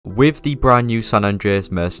With the brand new San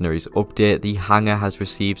Andreas Mercenaries update, the hangar has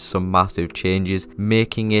received some massive changes,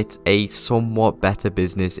 making it a somewhat better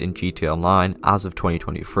business in GTA Online as of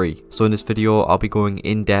 2023. So in this video, I'll be going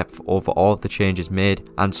in depth over all of the changes made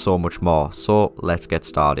and so much more. So let's get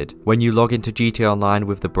started. When you log into GTA Online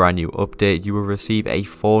with the brand new update, you will receive a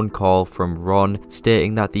phone call from Ron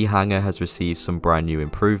stating that the hangar has received some brand new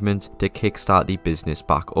improvements to kickstart the business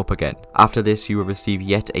back up again. After this, you will receive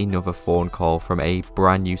yet another phone call from a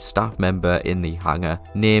brand new staff member in the hangar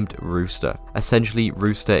named Rooster. Essentially,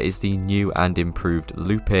 Rooster is the new and improved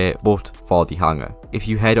Lupe, but for the hangar. If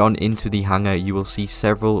you head on into the hangar, you will see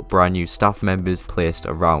several brand new staff members placed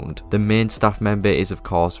around. The main staff member is of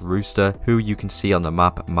course Rooster, who you can see on the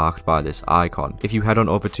map marked by this icon. If you head on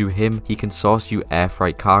over to him, he can source you air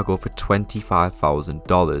freight cargo for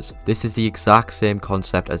 $25,000. This is the exact same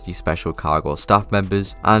concept as the special cargo staff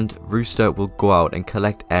members, and Rooster will go out and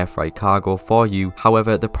collect air freight cargo for you.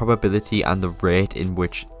 However, the probability and the rate in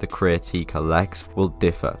which the crates he collects will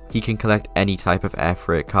differ. He can collect any type of air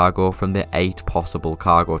freight cargo from the 8 possible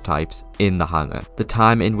cargo types in the hangar. The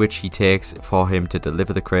time in which he takes for him to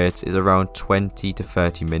deliver the crates is around 20 to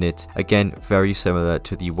 30 minutes, again very similar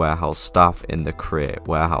to the warehouse staff in the crate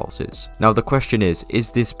warehouses. Now the question is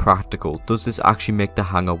this practical? Does this actually make the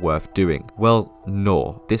hangar worth doing? Well,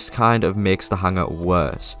 no, this kind of makes the hangar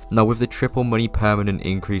worse. Now with the triple money permanent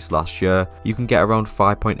increase last year, you can get around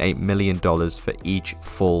 $5.8 million for each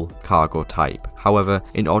full cargo type. However,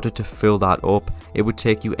 in order to fill that up, it would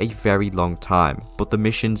take you a very long time, but the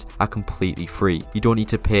missions are completely free. You don't need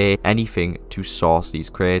to pay anything to source these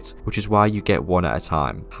crates, which is why you get one at a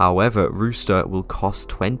time. However, Rooster will cost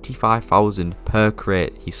 $25,000 per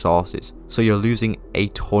crate he sources. So you're losing a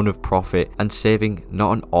ton of profit and saving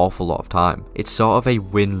not an awful lot of time. It's sort of a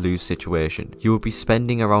win-lose situation. You will be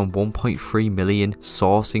spending around 1.3 million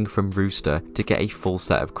sourcing from Rooster to get a full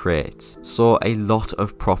set of crates. So a lot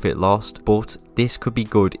of profit lost, but this could be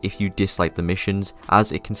good if you dislike the missions,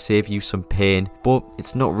 as it can save you some pain, but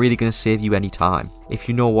it's not really going to save you any time. If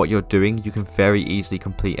you know what you're doing, you can very easily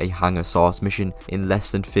complete a hangar source mission in less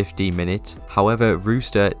than 15 minutes. However,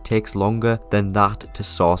 Rooster takes longer than that to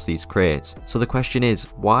source these crates. So the question is,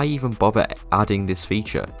 why even bother adding this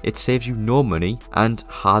feature? It saves you no money and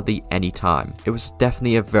hardly any time. It was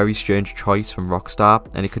definitely a very strange choice from Rockstar,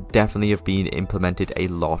 and it could definitely have been implemented a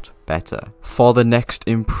lot better. For the next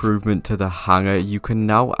improvement to the hangar, you can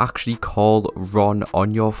now actually call Ron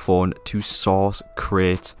on your phone to source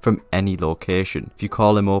crates from any location. If you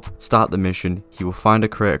call him up, start the mission, he will find a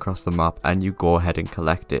crate across the map and you go ahead and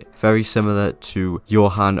collect it. Very similar to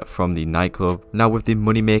Johan from the nightclub. Now with the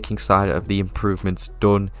money making side of the improvements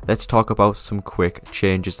done, let's talk about some quick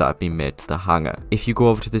changes that have been made to the hangar. If you go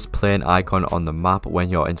over to this plane icon on the map when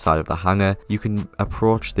you're inside of the hangar, you can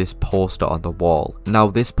approach this poster on the wall. Now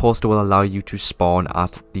this poster will allow you to spawn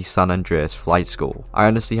at the San Andreas flight school. I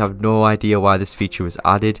honestly have no idea why this feature was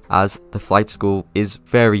added, as the flight school is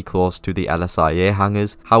very close to the LSIA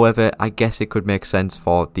hangars. However, I guess it could make sense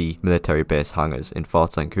for the military base hangars in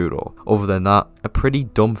Fort Sankuro. Other than that, a pretty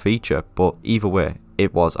dumb feature, but either way,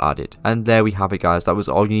 it was added. And there we have it, guys. That was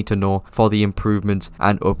all you need to know for the improvements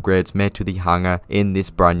and upgrades made to the hangar in this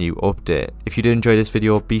brand new update. If you did enjoy this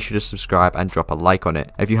video, be sure to subscribe and drop a like on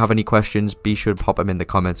it. If you have any questions, be sure to pop them in the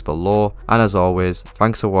comments below. And as always,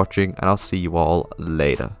 thanks for watching, and I'll see you all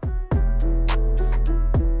later.